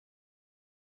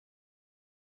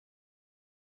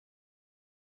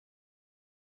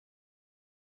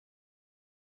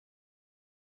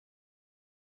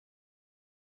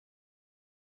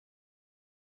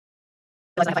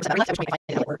I'm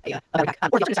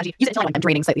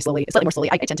draining slightly more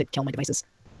slowly. I tend to kill my devices.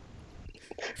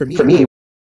 For me,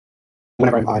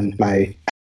 whenever I'm on my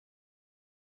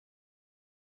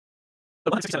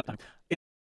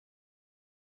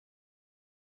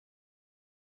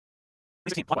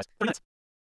Clockwise, 30 minutes.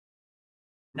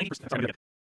 90%. That's good.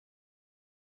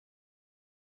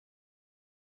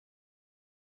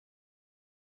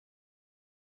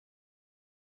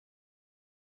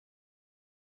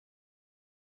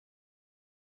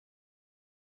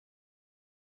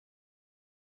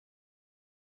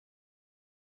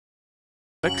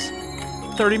 Topics,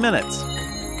 30 minutes.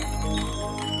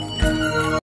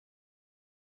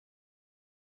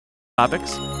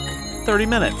 Topics, 30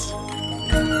 minutes.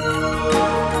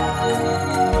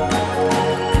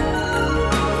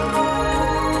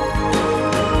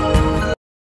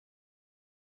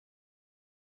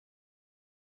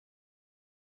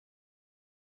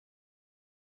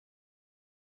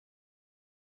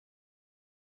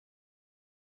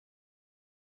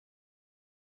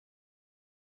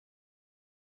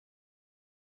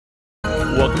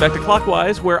 Welcome back to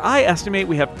Clockwise, where I estimate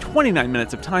we have 29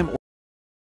 minutes of time.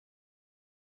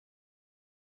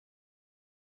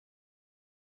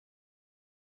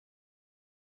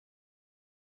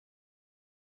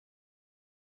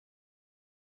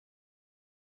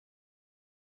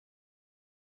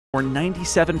 Or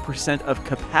 97% of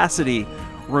capacity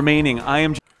remaining. I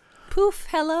am... Poof,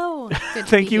 hello. Good to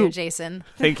Thank be you, here, Jason.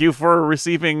 Thank you for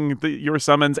receiving your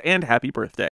summons, and happy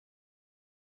birthday.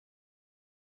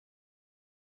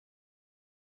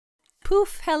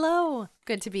 Poof, hello.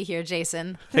 Good to be here,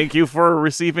 Jason. Thank you for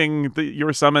receiving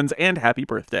your summons, and happy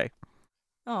birthday.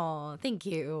 Oh, thank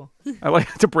you. I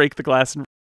like to break the glass and...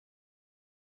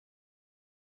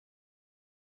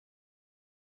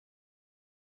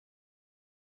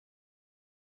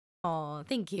 Oh,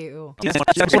 thank you. The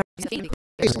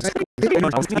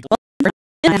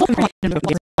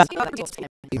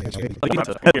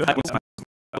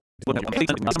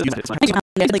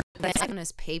second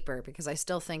is paper, because I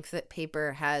still think that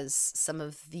paper has some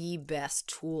of the best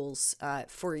tools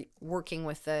for working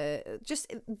with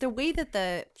just the way that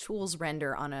the tools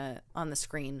render on the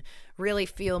screen really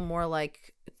feel more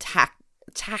like tactile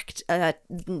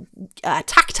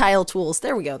tools.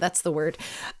 There we go. That's the word.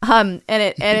 And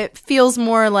it feels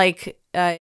more like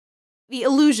the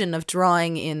illusion of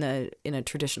drawing in a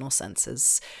traditional sense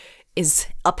is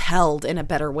upheld in a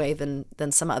better way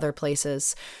than some other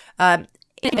places.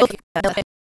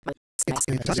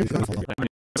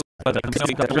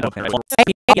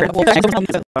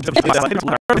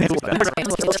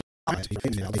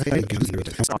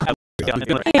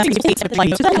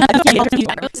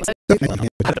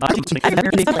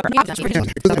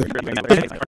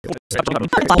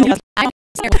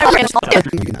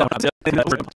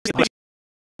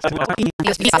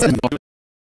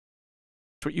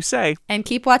 What you say. And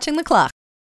keep watching the clock.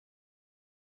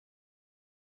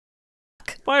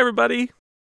 Bye, everybody.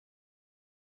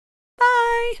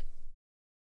 Bye.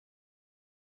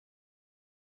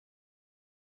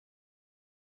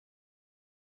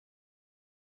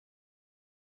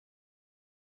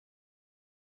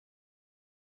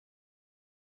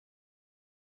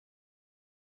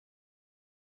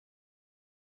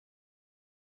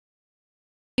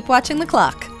 Keep watching the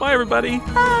clock. Bye, everybody.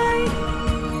 Bye.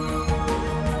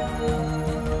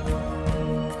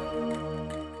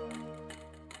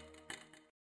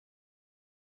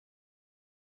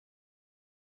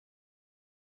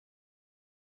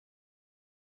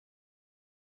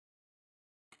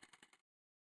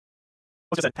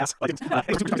 Just said pass. I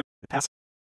didn't. Pass.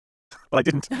 But I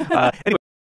didn't. Anyway.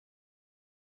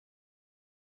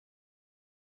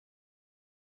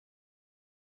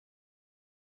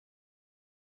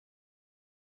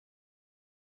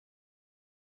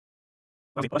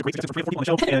 Great for 3 or 4 people on the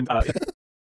show, and on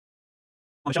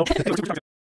the show,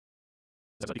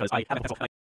 because I haven't.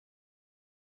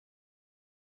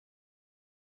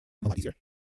 a lot easier.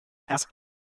 Pass.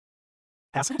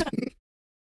 Pass.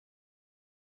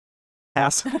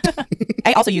 Pass.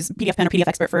 I also use PDF Pen or PDF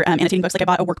Expert for annotating books. Like I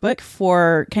bought a workbook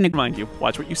for kind of... Remind you,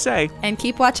 watch what you say. And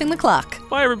keep watching the clock.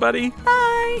 Bye, everybody.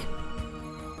 Bye.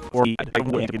 Or